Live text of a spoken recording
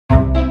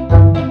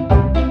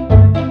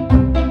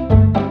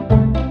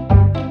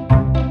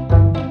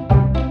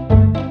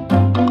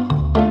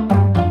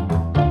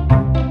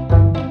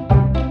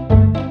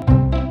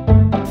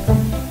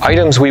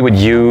items we would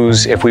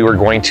use if we were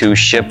going to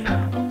ship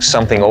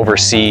something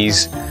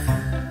overseas,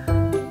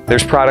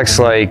 there's products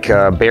like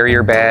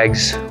barrier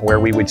bags, where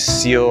we would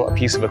seal a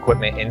piece of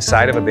equipment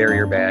inside of a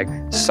barrier bag,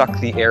 suck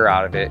the air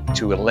out of it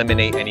to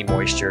eliminate any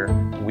moisture.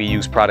 We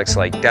use products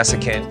like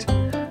desiccant.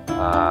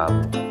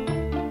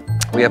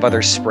 We have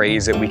other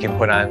sprays that we can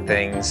put on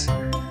things.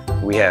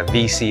 We have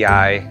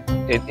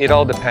VCI. It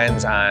all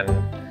depends on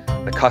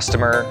the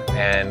customer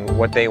and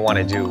what they want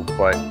to do,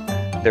 but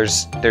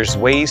there's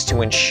ways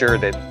to ensure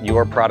that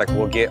your product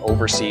will get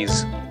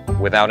overseas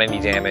without any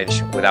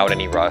damage, without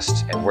any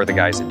rust, and we're the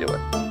guys that do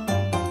it.